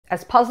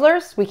As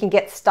puzzlers, we can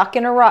get stuck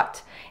in a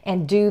rut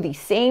and do the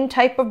same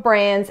type of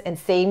brands and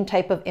same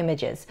type of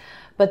images.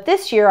 But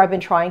this year I've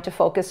been trying to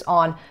focus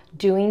on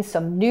doing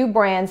some new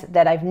brands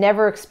that I've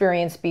never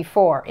experienced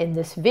before. In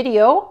this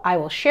video, I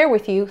will share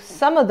with you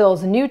some of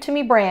those new to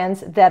me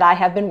brands that I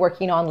have been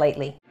working on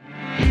lately.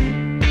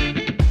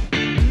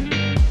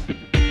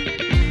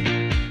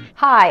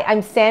 Hi,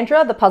 I'm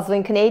Sandra, the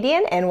Puzzling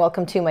Canadian, and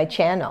welcome to my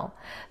channel.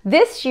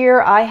 This year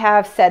I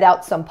have set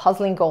out some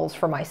puzzling goals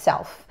for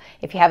myself.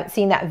 If you haven't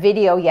seen that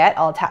video yet,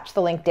 I'll attach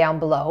the link down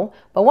below.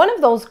 But one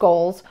of those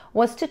goals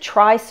was to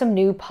try some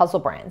new puzzle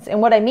brands.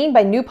 And what I mean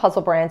by new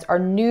puzzle brands are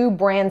new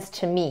brands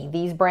to me.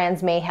 These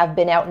brands may have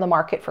been out in the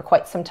market for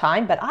quite some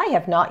time, but I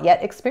have not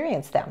yet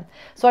experienced them.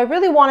 So I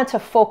really wanted to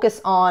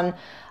focus on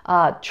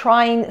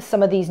trying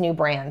some of these new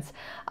brands.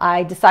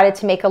 I decided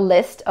to make a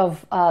list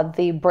of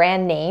the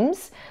brand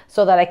names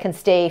so that I can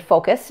stay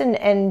focused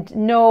and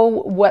know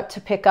what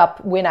to pick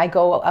up when I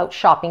go out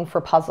shopping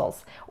for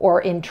puzzles or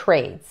in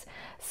trades.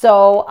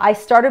 So I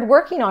started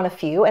working on a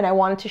few, and I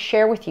wanted to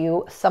share with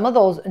you some of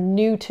those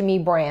new to me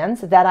brands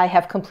that I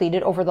have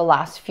completed over the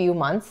last few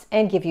months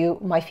and give you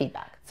my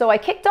feedback. So I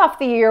kicked off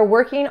the year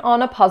working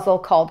on a puzzle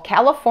called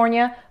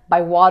California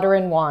by Water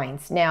and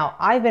Wines. Now,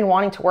 I've been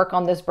wanting to work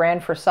on this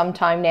brand for some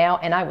time now,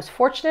 and I was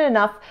fortunate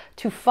enough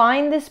to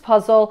find this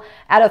puzzle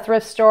at a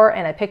thrift store,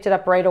 and I picked it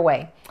up right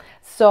away.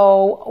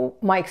 So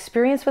my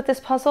experience with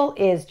this puzzle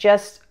is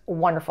just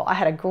wonderful. I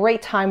had a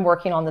great time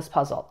working on this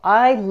puzzle.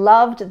 I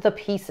loved the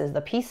pieces. The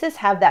pieces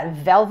have that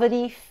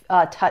velvety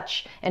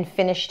touch and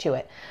finish to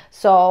it.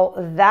 So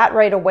that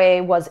right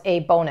away was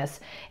a bonus.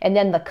 And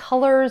then the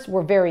colors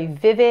were very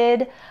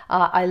vivid.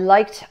 I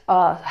liked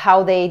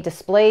how they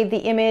displayed the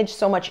image,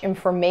 so much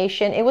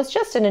information. It was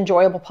just an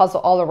enjoyable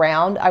puzzle all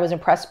around. I was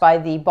impressed by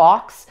the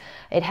box.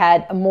 It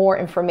had more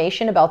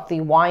information about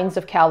the wines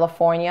of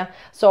California.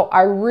 So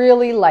I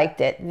really liked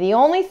it. The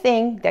only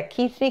thing that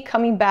keeps me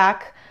coming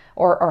back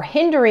or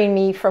hindering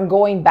me from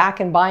going back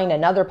and buying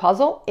another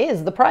puzzle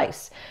is the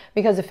price.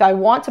 Because if I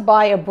want to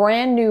buy a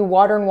brand new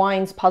Water and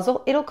Wines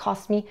puzzle, it'll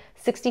cost me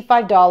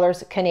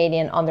 $65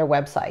 Canadian on their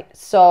website.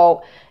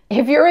 So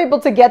if you're able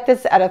to get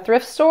this at a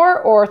thrift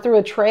store or through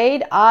a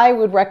trade, I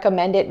would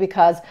recommend it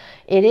because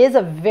it is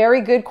a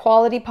very good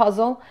quality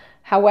puzzle.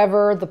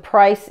 However, the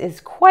price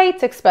is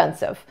quite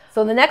expensive.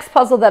 So the next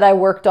puzzle that I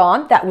worked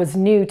on that was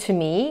new to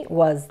me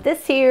was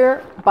this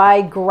here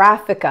by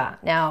Graphica.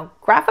 Now,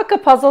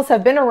 Graphica puzzles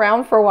have been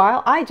around for a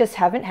while. I just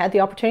haven't had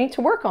the opportunity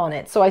to work on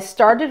it. So I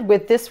started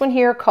with this one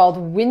here called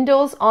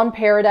Windows on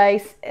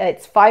Paradise.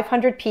 It's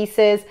 500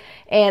 pieces,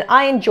 and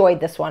I enjoyed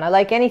this one. I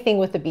like anything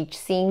with a beach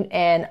scene,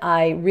 and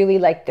I really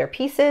liked their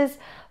pieces.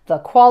 The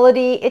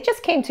quality, it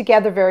just came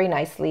together very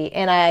nicely,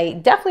 and I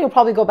definitely will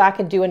probably go back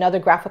and do another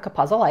Graphica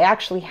puzzle. I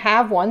actually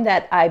have one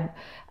that I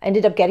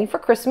ended up getting for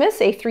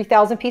Christmas, a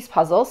 3,000 piece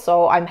puzzle,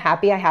 so I'm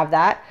happy I have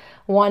that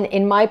one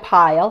in my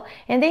pile.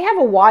 And they have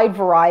a wide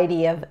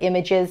variety of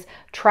images,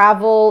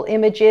 travel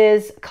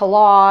images,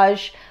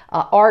 collage,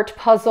 art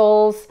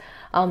puzzles.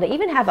 They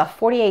even have a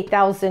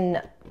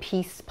 48,000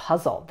 piece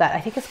puzzle that I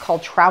think is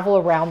called Travel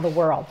Around the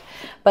World.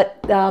 But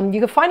you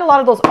can find a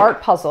lot of those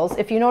art puzzles.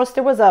 If you notice,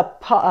 there was a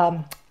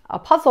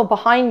puzzle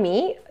behind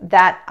me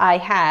that I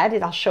had,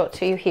 and I'll show it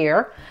to you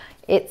here.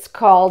 It's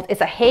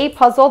a hay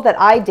puzzle that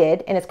I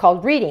did, and it's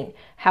called Reading.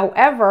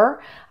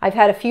 However, I've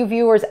had a few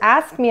viewers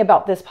ask me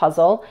about this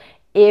puzzle.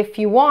 If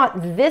you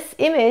want, this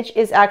image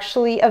is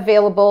actually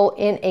available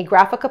in a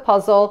Graphica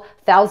puzzle,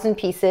 1,000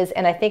 pieces,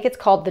 and I think it's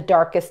called The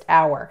Darkest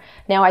Hour.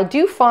 Now, I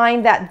do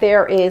find that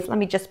there is, let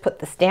me just put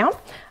this down.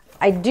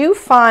 I do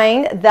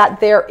find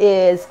that there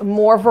is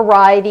more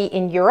variety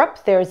in Europe.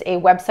 There's a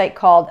website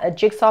called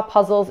Jigsaw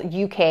Puzzles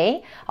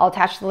UK. I'll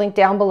attach the link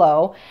down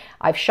below.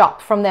 I've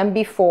shopped from them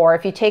before.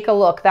 If you take a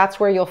look, that's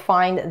where you'll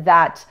find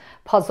that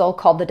puzzle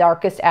called The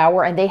Darkest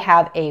Hour, and they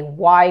have a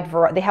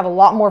they have a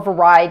lot more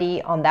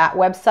variety on that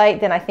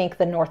website than I think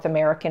the North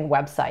American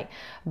website.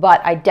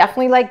 But I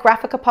definitely like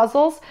Graphica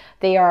puzzles.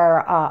 They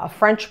are a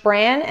French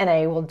brand, and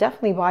I will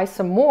definitely buy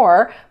some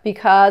more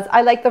because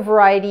I like the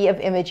variety of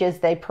images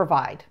they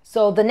provide.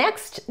 So the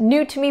next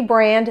new to me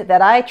brand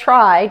that I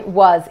tried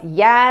was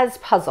Yaz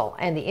Puzzle,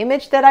 and the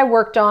image that I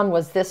worked on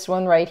was this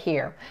one right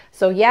here.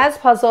 So Yaz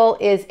Puzzle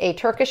is a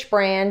Turkish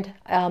brand.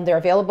 They're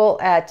available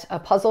at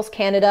Puzzles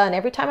Canada, and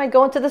every time I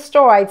go into the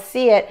store, I'd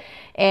see it,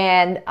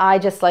 and I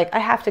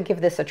have to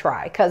give this a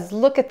try because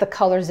look at the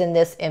colors in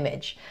this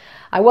image.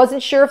 I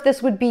wasn't sure if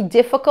this would be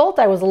difficult.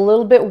 I was a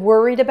little bit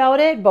worried about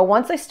it, but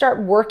once I start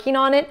working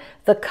on it,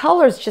 the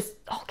colors just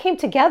all came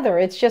together.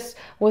 It just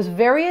was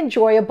very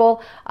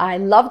enjoyable. I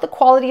love the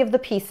quality of the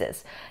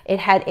pieces. It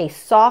had a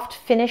soft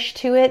finish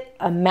to it,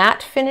 a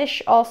matte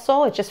finish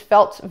also. It just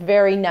felt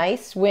very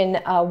nice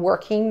when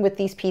working with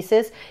these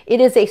pieces. It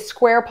is a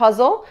square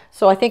puzzle,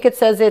 so I think it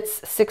says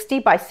it's 60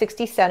 by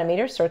 60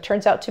 centimeters, so it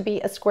turns out to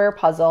be a square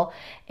puzzle,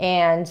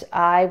 and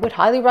I would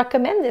highly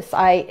recommend this.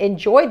 I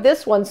enjoyed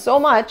this one so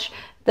much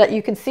that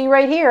you can see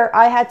right here,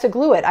 I had to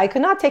glue it. I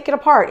could not take it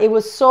apart. It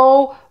was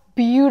so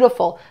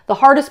beautiful. The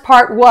hardest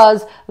part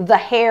was the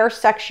hair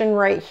section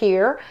right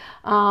here,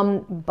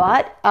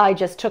 but I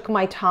just took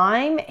my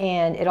time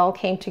and it all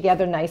came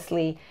together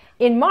nicely.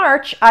 In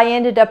March, I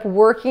ended up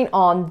working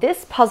on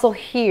this puzzle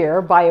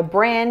here by a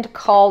brand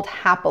called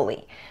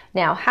Happily.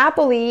 Now,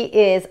 Happily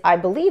is, I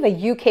believe,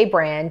 a UK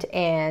brand,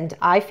 and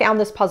I found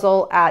this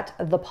puzzle at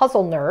the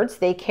Puzzle Nerds.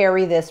 They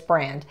carry this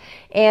brand,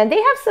 and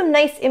they have some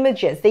nice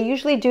images. They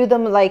usually do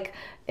them like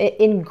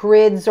in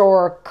grids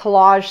or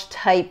collage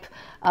type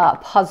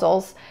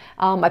puzzles.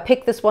 I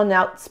picked this one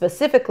out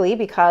specifically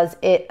because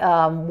it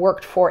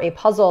worked for a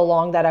puzzle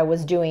along that I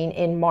was doing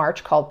in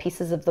March called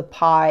Pieces of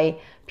Pie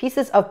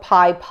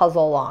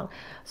Puzzle Along.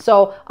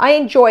 So I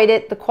enjoyed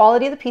it. The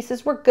quality of the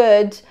pieces were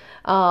good.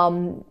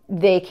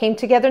 They came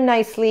together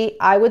nicely.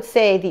 I would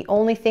say the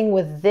only thing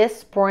with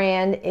this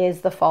brand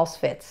is the false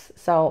fits.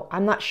 So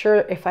I'm not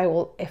sure if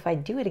I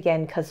do it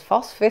again, because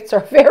false fits are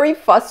very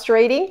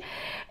frustrating,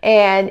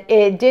 and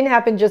it didn't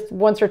happen just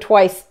once or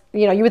twice.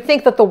 You know, you would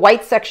think that the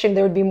white section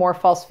there would be more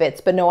false fits,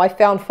 but no, I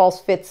found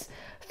false fits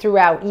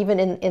throughout,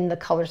 even in the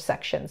color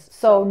sections.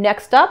 So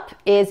next up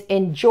is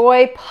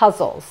Enjoy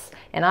Puzzles.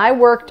 And I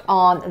worked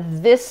on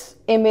this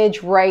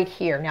image right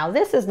here. Now,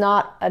 this is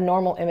not a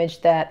normal image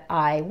that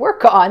I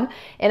work on,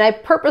 and I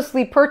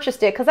purposely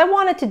purchased it because I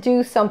wanted to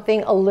do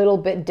something a little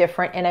bit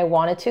different and I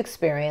wanted to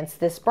experience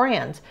this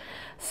brand.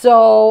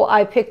 So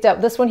I picked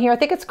up this one here. I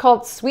think it's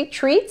called Sweet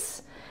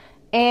Treats.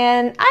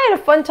 And I had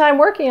a fun time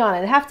working on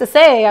it. I have to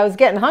say, I was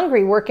getting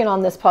hungry working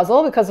on this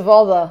puzzle because of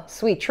all the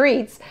sweet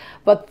treats.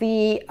 But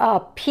the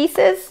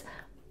pieces,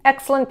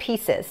 excellent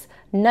pieces.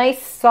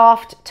 Nice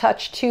soft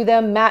touch to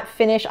them, matte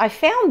finish. I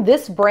found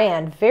this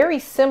brand very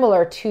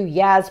similar to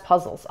Yaz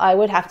Puzzles. I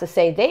would have to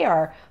say they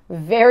are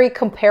very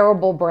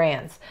comparable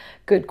brands.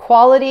 Good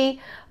quality,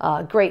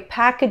 great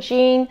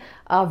packaging,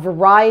 a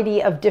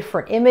variety of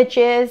different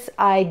images.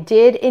 I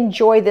did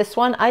enjoy this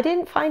one. I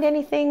didn't find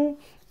anything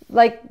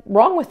like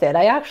wrong with it.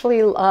 I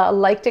actually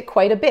liked it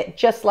quite a bit,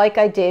 just like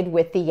I did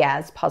with the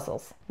Yaz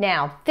Puzzles.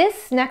 Now,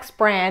 this next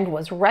brand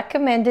was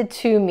recommended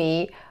to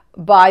me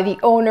by the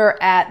owner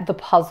at the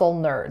Puzzle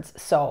Nerds.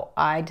 So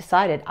I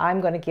decided I'm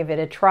going to give it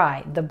a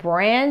try. The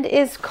brand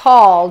is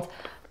called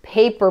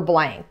Paper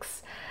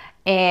Blanks.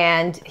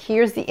 And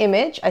here's the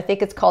image. I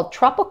think it's called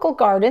Tropical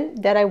Garden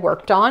that I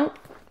worked on.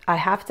 I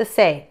have to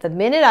say, the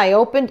minute I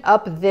opened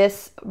up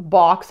this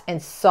box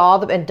and saw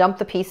them and dumped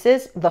the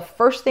pieces, the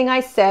first thing I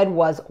said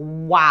was,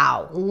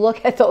 wow,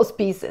 look at those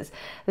pieces.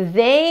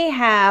 They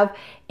have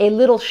a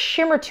little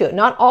shimmer to it.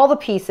 Not all the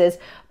pieces,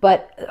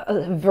 but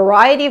a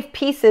variety of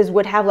pieces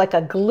would have like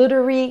a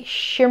glittery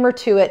shimmer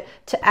to it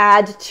to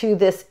add to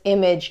this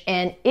image,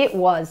 and it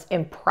was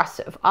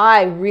impressive.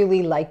 I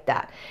really liked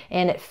that,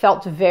 and it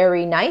felt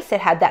very nice.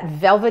 It had that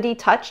velvety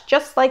touch,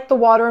 just like the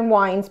Water and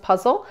Wines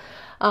puzzle.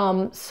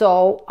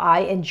 So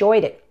I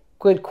enjoyed it.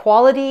 Good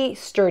quality,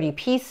 sturdy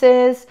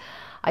pieces.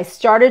 I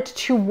started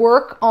to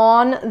work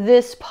on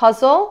this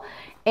puzzle,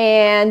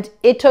 and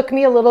it took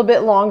me a little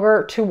bit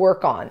longer to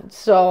work on.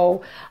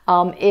 So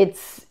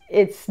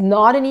it's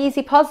not an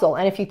easy puzzle.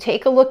 And if you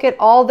take a look at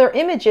all their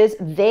images,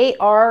 they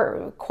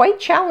are quite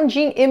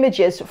challenging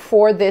images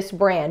for this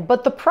brand,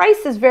 but the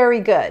price is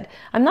very good.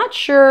 I'm not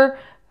sure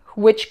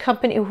which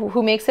company,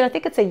 who makes it. I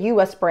think it's a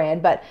US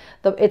brand, but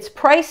it's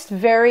priced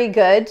very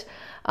good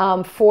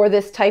for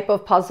this type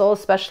of puzzle,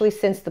 especially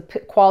since the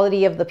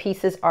quality of the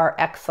pieces are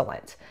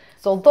excellent.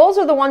 So those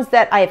are the ones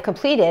that I have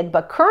completed,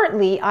 but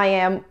currently I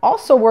am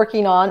also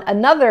working on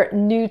another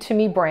new to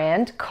me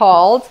brand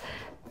called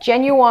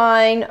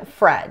Genuine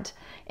Fred.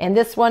 And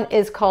this one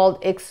is called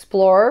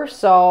Explorer.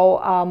 So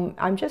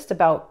I'm just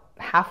about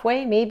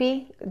halfway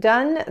maybe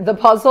done the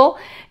puzzle,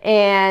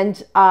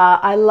 and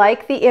I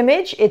like the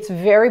image. It's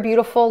very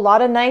beautiful, a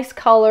lot of nice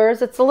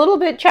colors. It's a little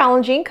bit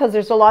challenging because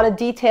there's a lot of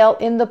detail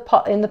in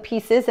the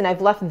pieces, and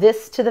I've left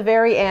this to the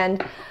very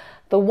end.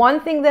 The one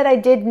thing that I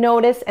did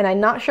notice, and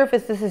I'm not sure if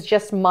this is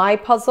just my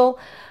puzzle,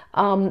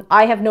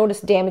 I have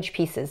noticed damaged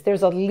pieces.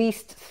 There's at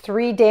least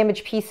 3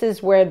 damaged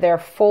pieces where they're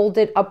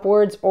folded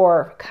upwards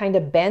or kind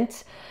of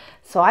bent.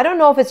 So I don't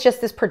know if it's just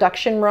this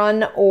production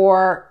run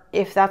or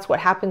if that's what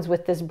happens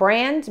with this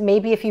brand.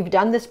 Maybe if you've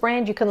done this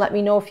brand, you can let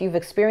me know if you've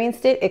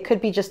experienced it. It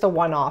could be just a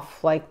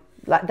one-off. Like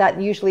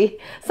that usually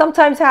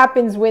sometimes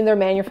happens when they're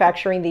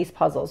manufacturing these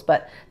puzzles.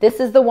 But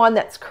this is the one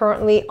that's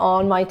currently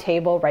on my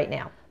table right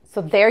now. So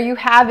there you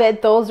have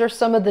it. Those are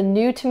some of the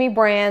new to me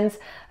brands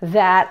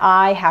that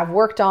I have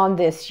worked on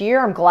this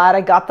year. I'm glad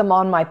I got them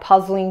on my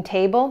puzzling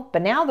table.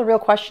 But now the real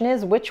question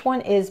is, which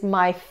one is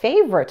my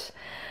favorite?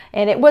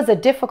 And it was a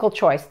difficult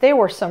choice. There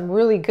were some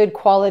really good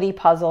quality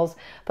puzzles,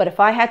 but if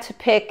I had to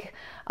pick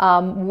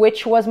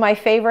which was my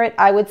favorite,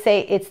 I would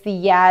say it's the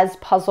Yaz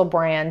puzzle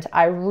brand.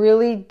 I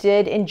really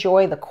did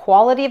enjoy the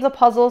quality of the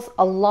puzzles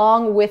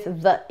along with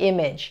the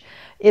image.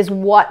 is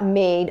what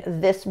made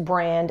this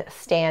brand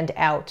stand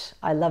out.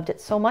 I loved it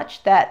so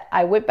much that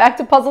I went back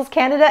to Puzzles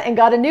Canada and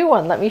got a new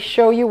one. Let me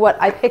show you what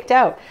I picked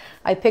out.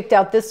 I picked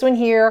out this one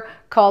here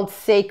called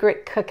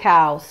Sacred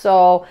Cacao.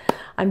 So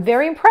I'm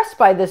very impressed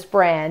by this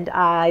brand.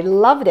 I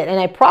loved it, and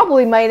I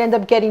probably might end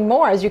up getting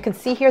more. As you can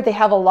see here, they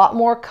have a lot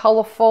more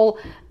colorful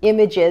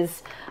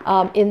images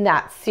in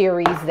that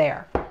series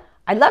there.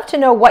 I'd love to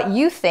know what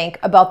you think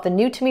about the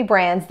new to me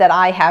brands that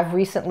I have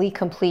recently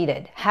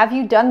completed. Have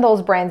you done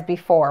those brands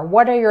before?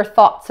 What are your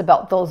thoughts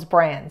about those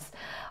brands?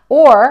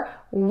 Or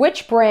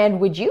which brand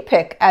would you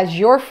pick as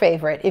your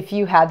favorite if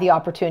you had the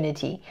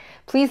opportunity?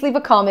 Please leave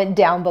a comment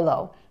down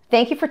below.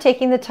 Thank you for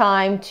taking the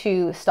time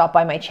to stop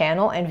by my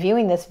channel and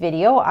viewing this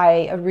video.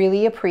 I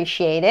really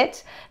appreciate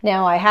it.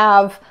 Now I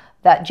have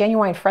that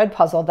genuine Fred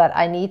puzzle that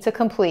I need to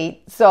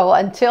complete. So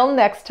until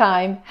next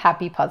time,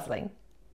 happy puzzling.